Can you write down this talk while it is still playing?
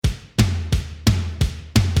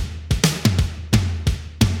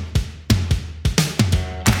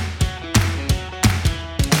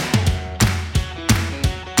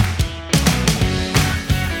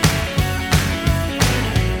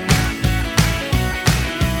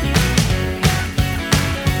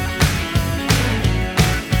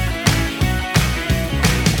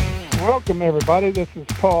welcome everybody. This is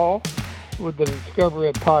Paul with the Discover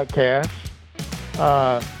It podcast.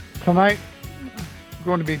 Tonight, we're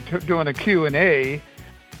going to be doing a Q&A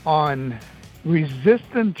on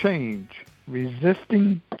resisting change.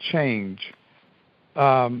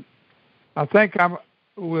 I think I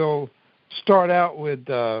will start out with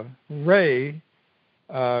Ray.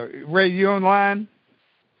 Ray, you online?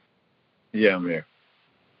 Yeah, I'm here.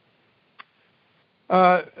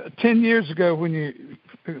 10 years ago when you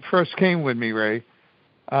first came with me, Ray,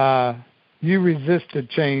 you resisted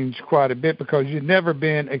change quite a bit because you'd never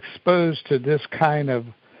been exposed to this kind of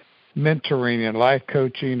mentoring and life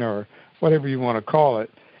coaching or whatever you want to call it.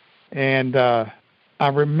 And I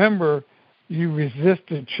remember you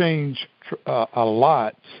resisted change a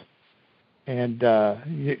lot. And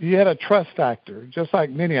you had a trust factor, just like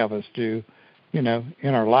many of us do, in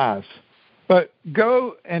our lives. But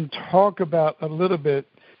go and talk about a little bit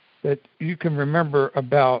that you can remember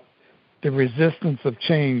about the resistance of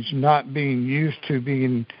change, not being used to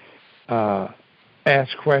being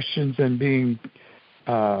asked questions and being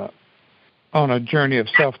on a journey of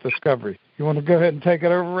self-discovery. You want to go ahead and take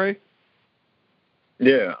it over, Ray?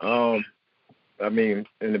 Yeah. In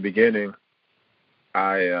the beginning,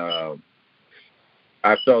 I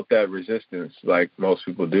felt that resistance, like most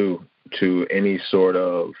people do, to any sort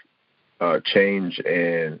of change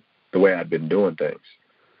in the way I've been doing things.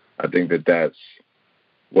 I think that that's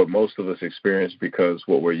what most of us experience because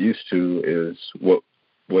what we're used to is what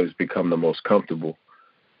has become the most comfortable.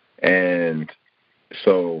 And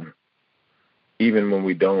so even when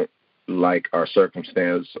we don't like our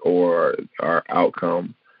circumstance or our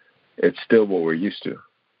outcome, it's still what we're used to.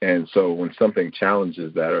 And so when something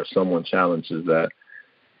challenges that or someone challenges that,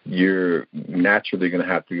 you're naturally going to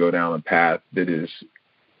have to go down a path that is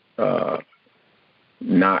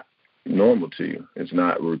not normal to you. It's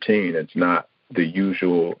not routine. It's not the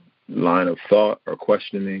usual line of thought or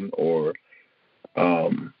questioning or,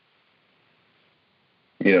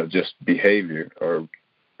 just behavior or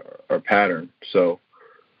pattern. So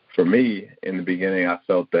for me, in the beginning, I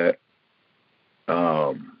felt that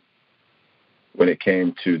when it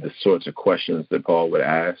came to the sorts of questions that Paul would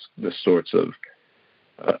ask, the sorts of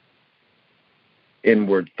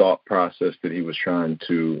inward thought process that he was trying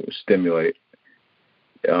to stimulate.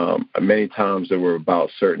 Many times they were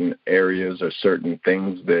about certain areas or certain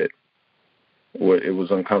things that it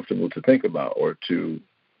was uncomfortable to think about or to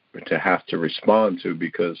have to respond to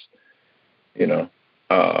because,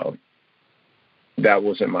 that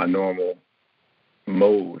wasn't my normal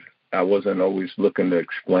mode. I wasn't always looking to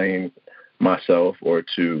explain myself or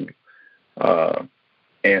to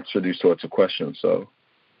answer these sorts of questions. So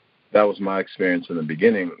that was my experience in the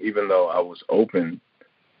beginning, even though I was open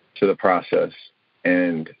to the process.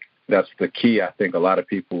 And that's the key. I think a lot of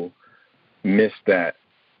people miss that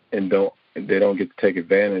and they don't get to take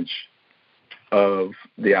advantage of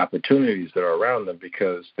the opportunities that are around them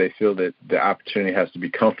because they feel that the opportunity has to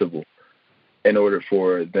be comfortable in order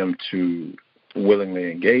for them to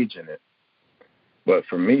willingly engage in it. But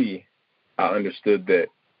for me, I understood that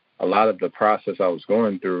a lot of the process I was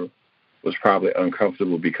going through was probably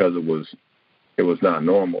uncomfortable because it was not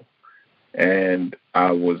normal. And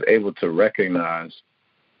I was able to recognize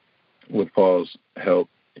with Paul's help,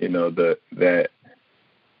 that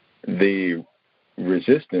the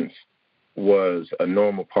resistance was a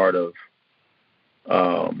normal part of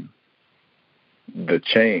the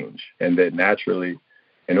change, and that naturally,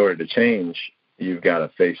 in order to change, you've got to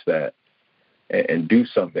face that and do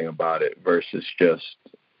something about it versus just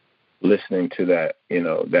listening to that,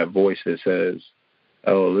 that voice that says,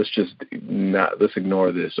 oh, let's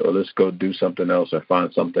ignore this, or let's go do something else or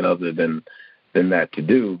find something other than that to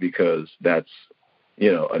do because that's,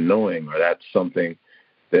 annoying or that's something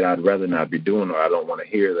that I'd rather not be doing or I don't want to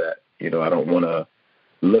hear that. I don't want to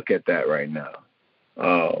look at that right now.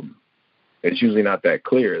 It's usually not that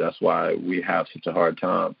clear. That's why we have such a hard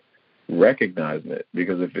time recognizing it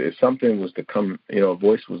because if something was to come, a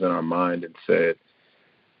voice was in our mind and said,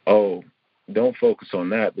 oh, don't focus on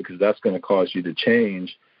that because that's going to cause you to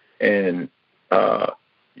change. And,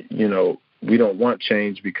 we don't want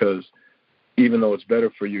change because even though it's better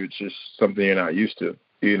for you, it's just something you're not used to.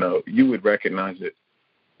 You would recognize it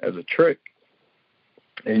as a trick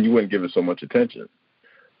and you wouldn't give it so much attention.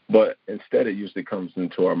 But instead, it usually comes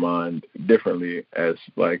into our mind differently as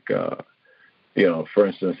like, for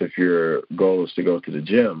instance, if your goal is to go to the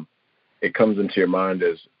gym, it comes into your mind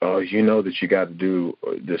as, oh, that you got to do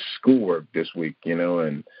this schoolwork this week,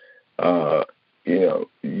 and,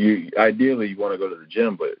 you ideally you want to go to the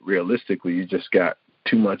gym, but realistically you just got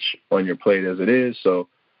too much on your plate as it is. So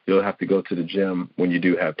still have to go to the gym when you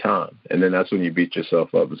do have time. And then that's when you beat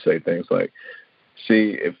yourself up and say things like,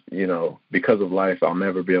 see, if, because of life, I'll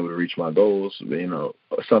never be able to reach my goals.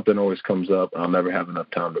 Something always comes up. I'll never have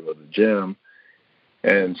enough time to go to the gym,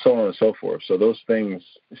 and so on and so forth. So those things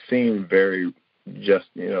seem very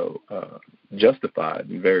justified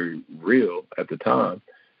and very real at the time.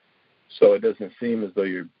 So it doesn't seem as though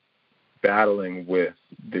you're battling with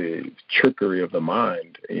the trickery of the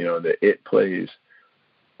mind, that it plays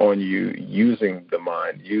on you using the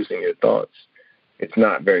mind, using your thoughts. It's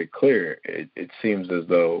not very clear. It seems as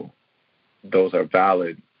though those are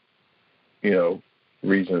valid,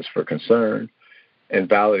 reasons for concern and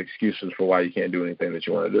valid excuses for why you can't do anything that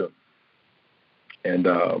you want to do. And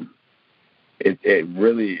it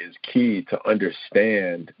really is key to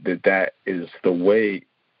understand that is the way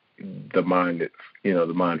the mind, the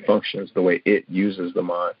mind functions, the way it uses the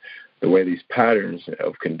mind, the way these patterns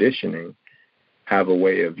of conditioning have a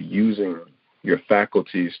way of using your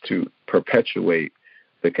faculties to perpetuate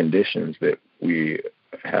the conditions that we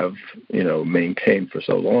have, maintained for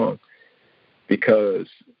so long, because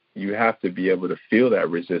you have to be able to feel that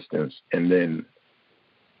resistance and then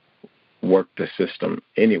work the system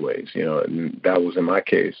anyways, and that was in my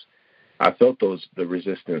case. I felt the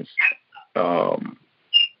resistance.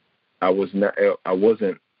 I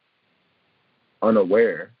wasn't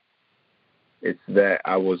unaware. It's that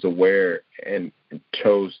I was aware and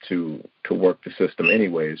chose to work the system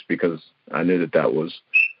anyways, because I knew that was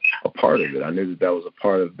a part of it. I knew that was a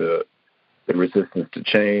part of the resistance to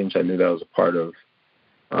change. I knew that was a part of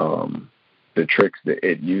the tricks that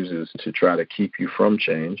it uses to try to keep you from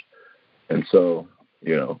change. And so,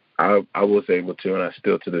 I was able to, and I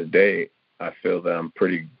still to this day, I feel that I'm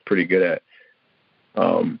pretty good at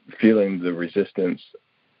feeling the resistance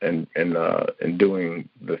and doing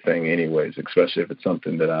the thing anyways, especially if it's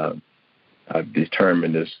something that I've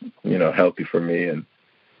determined is, healthy for me and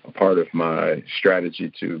a part of my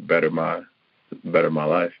strategy to better my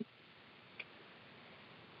life.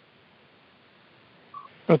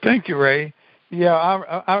 Well, thank you, Ray. Yeah,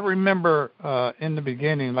 I remember in the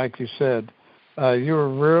beginning, like you said, you were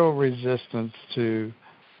real resistance to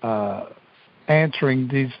answering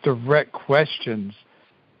these direct questions.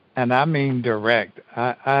 And I mean direct.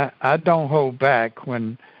 I don't hold back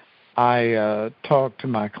when I talk to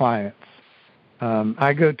my clients.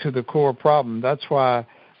 I go to the core problem. That's why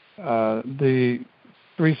the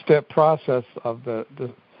 3-step process of the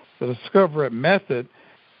Discover It method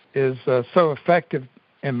is so effective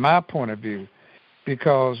in my point of view,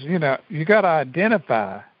 because, you got to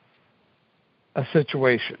identify a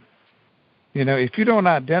situation. If you don't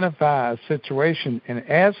identify a situation and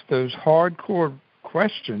ask those hardcore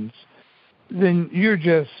questions, then you're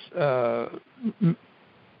just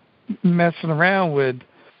messing around with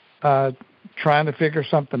trying to figure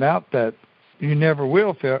something out that you never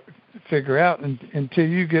will figure out until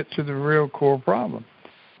you get to the real core problem.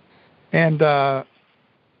 And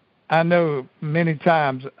I know many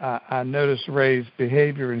times I noticed Ray's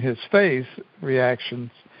behavior in his face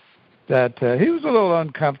reactions that he was a little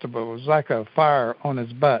uncomfortable. It was like a fire on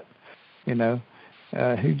his butt, He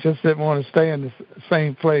just didn't want to stay in the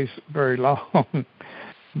same place very long.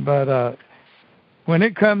 But when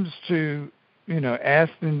it comes to,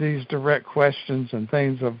 asking these direct questions and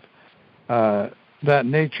things of that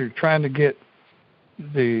nature, trying to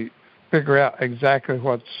figure out exactly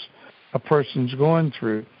what's a person's going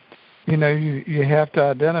through, you have to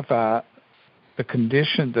identify the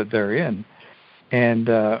condition that they're in and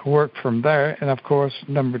work from there. And, of course,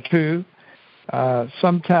 number 2,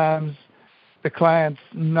 sometimes the client's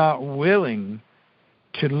not willing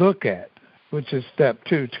to look at, which is step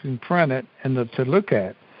 2, to confront it and to look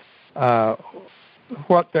at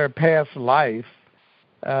what their past life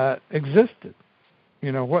existed.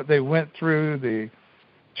 What they went through, the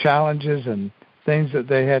challenges and things that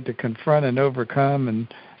they had to confront and overcome,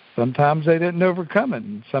 and sometimes they didn't overcome it,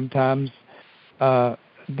 and sometimes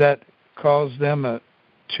that caused them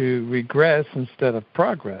to regress instead of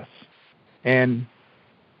progress. And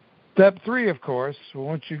step 3, of course,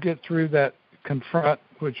 once you get through that confront,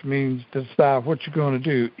 which means decide what you're going to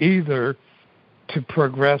do, either to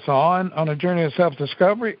progress on a journey of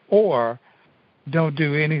self-discovery or don't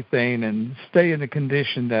do anything and stay in the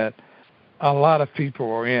condition that a lot of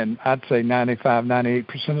people are in. I'd say 95,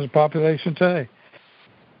 98% of the population today.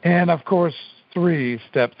 And, of course,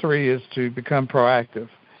 step 3 is to become proactive.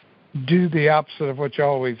 Do the opposite of what you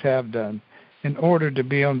always have done in order to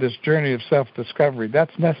be on this journey of self-discovery.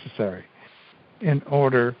 That's necessary in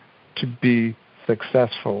order to be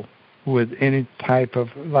successful with any type of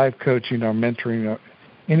life coaching or mentoring or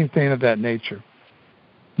anything of that nature.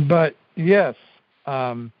 But, yes,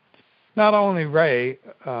 not only Ray,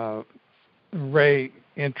 Ray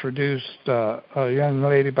introduced a young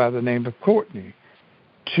lady by the name of Courtney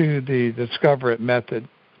to the Discover It method,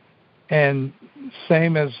 and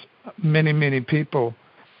same as many people,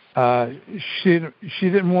 she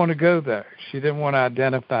didn't want to go there. She didn't want to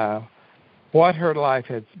identify what her life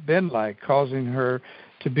had been like, causing her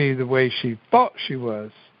to be the way she thought she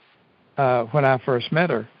was when I first met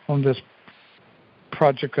her on this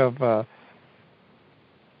project of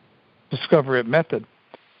Discover It method.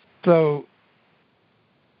 So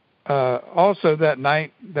also that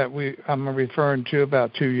night that I'm referring to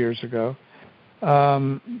about 2 years ago,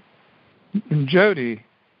 Jody,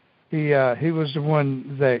 he was the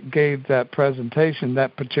one that gave that presentation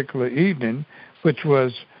that particular evening, which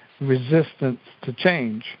was resistance to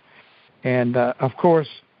change. And of course,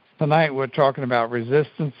 tonight we're talking about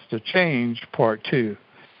resistance to change part 2,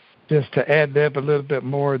 just to add a little bit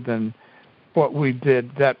more than what we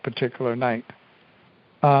did that particular night.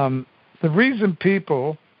 The reason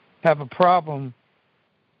people have a problem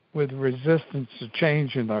with resistance to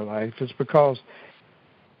change in their life is because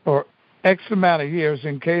for X amount of years,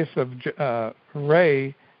 in case of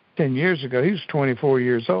Ray 10 years ago, he was 24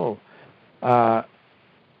 years old.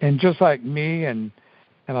 And just like me and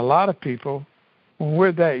a lot of people, when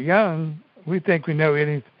we're that young, we think we know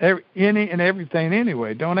any and everything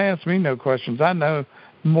anyway. Don't ask me no questions. I know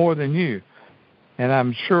more than you. And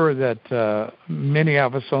I'm sure that many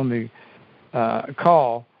of us on the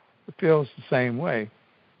call feels the same way.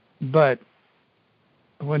 But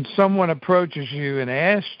when someone approaches you and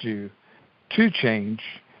asks you to change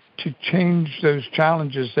those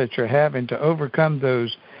challenges that you're having, to overcome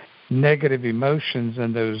those negative emotions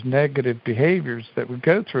and those negative behaviors that we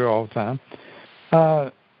go through all the time,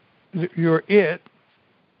 your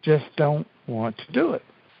just don't want to do it.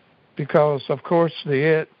 Because, of course,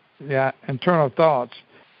 the internal thoughts,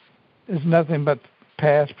 is nothing but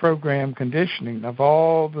past program conditioning of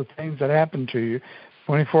all the things that happen to you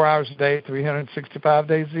 24 hours a day, 365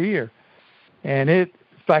 days a year. And it's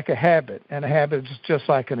like a habit, and a habit is just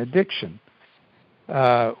like an addiction.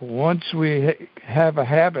 Once we have a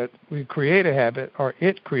habit, we create a habit, or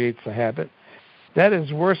it creates a habit, that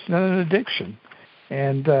is worse than an addiction.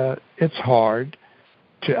 And it's hard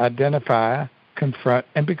to identify, confront,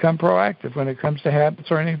 and become proactive when it comes to habits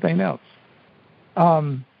or anything else.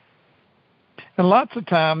 And lots of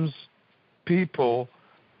times people,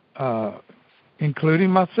 including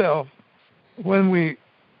myself, when we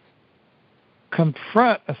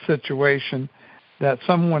confront a situation that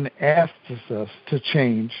someone asks us to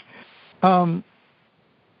change, we're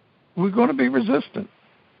going to be resistant.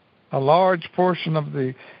 A large portion of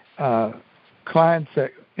the clients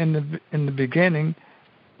that in the beginning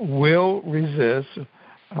will resist.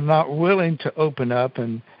 I'm not willing to open up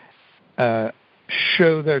and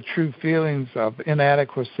show their true feelings of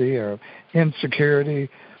inadequacy or insecurity,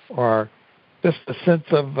 or just a sense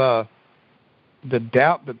of the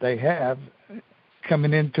doubt that they have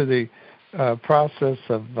coming into the process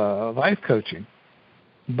of life coaching.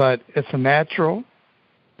 But it's a natural.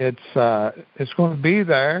 It's going to be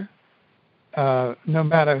there no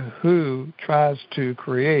matter who tries to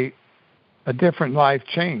create a different life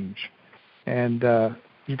change. And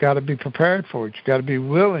you got to be prepared for it. You got to be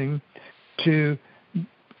willing to,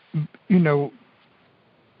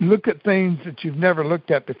 look at things that you've never looked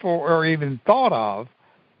at before or even thought of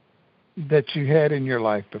that you had in your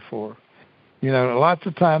life before. Lots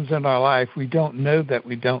of times in our life, we don't know that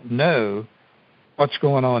we don't know what's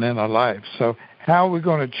going on in our life. So how are we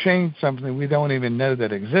going to change something we don't even know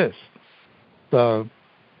that exists? So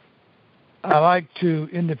I like to,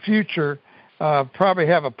 in the future, probably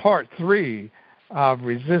have a part 3 of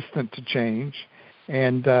resistant to change.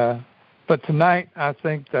 And but tonight, I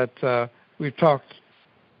think that we've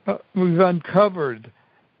uncovered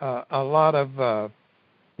a lot of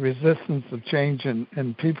resistance of change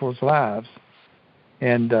in people's lives.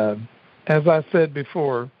 And as I said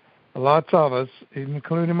before, lots of us,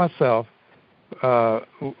 including myself,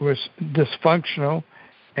 we're dysfunctional.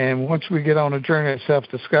 And once we get on a journey of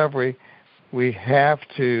self-discovery, we have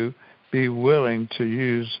to be willing to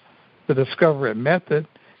use the Discover It method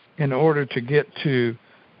in order to get to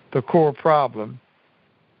the core problem.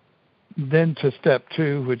 Then to step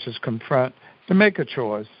 2, which is confront, to make a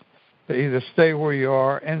choice, to either stay where you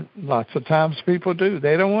are, and lots of times people do.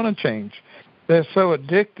 They don't want to change. They're so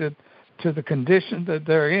addicted to the condition that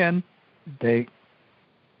they're in, they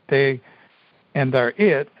and their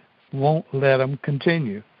it won't let them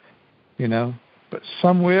continue, But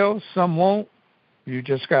some will, some won't. You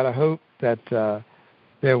just got to hope that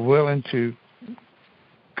they're willing to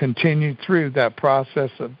continue through that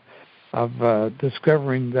process of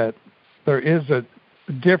discovering that there is a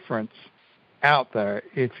difference out there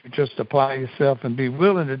if you just apply yourself and be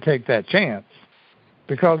willing to take that chance,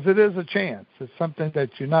 because it is a chance. It's something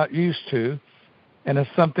that you're not used to, and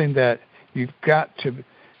it's something that you've got to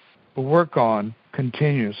work on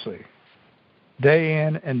continuously, day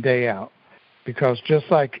in and day out, because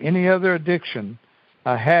just like any other addiction,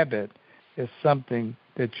 a habit is something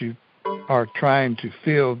that you are trying to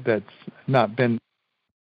feel that's not been.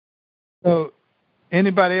 So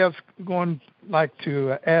anybody else like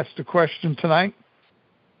to ask the question tonight?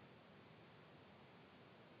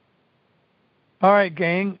 All right,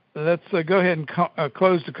 gang, let's go ahead and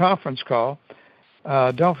close the conference call.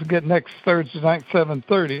 Don't forget, next Thursday night,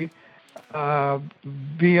 7:30,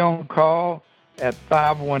 be on call at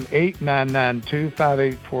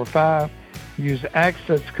 518-992-5845. Use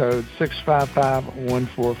access code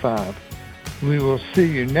 655145. We will see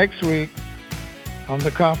you next week on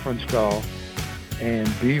the conference call,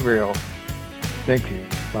 and be real. Thank you.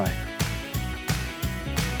 Bye.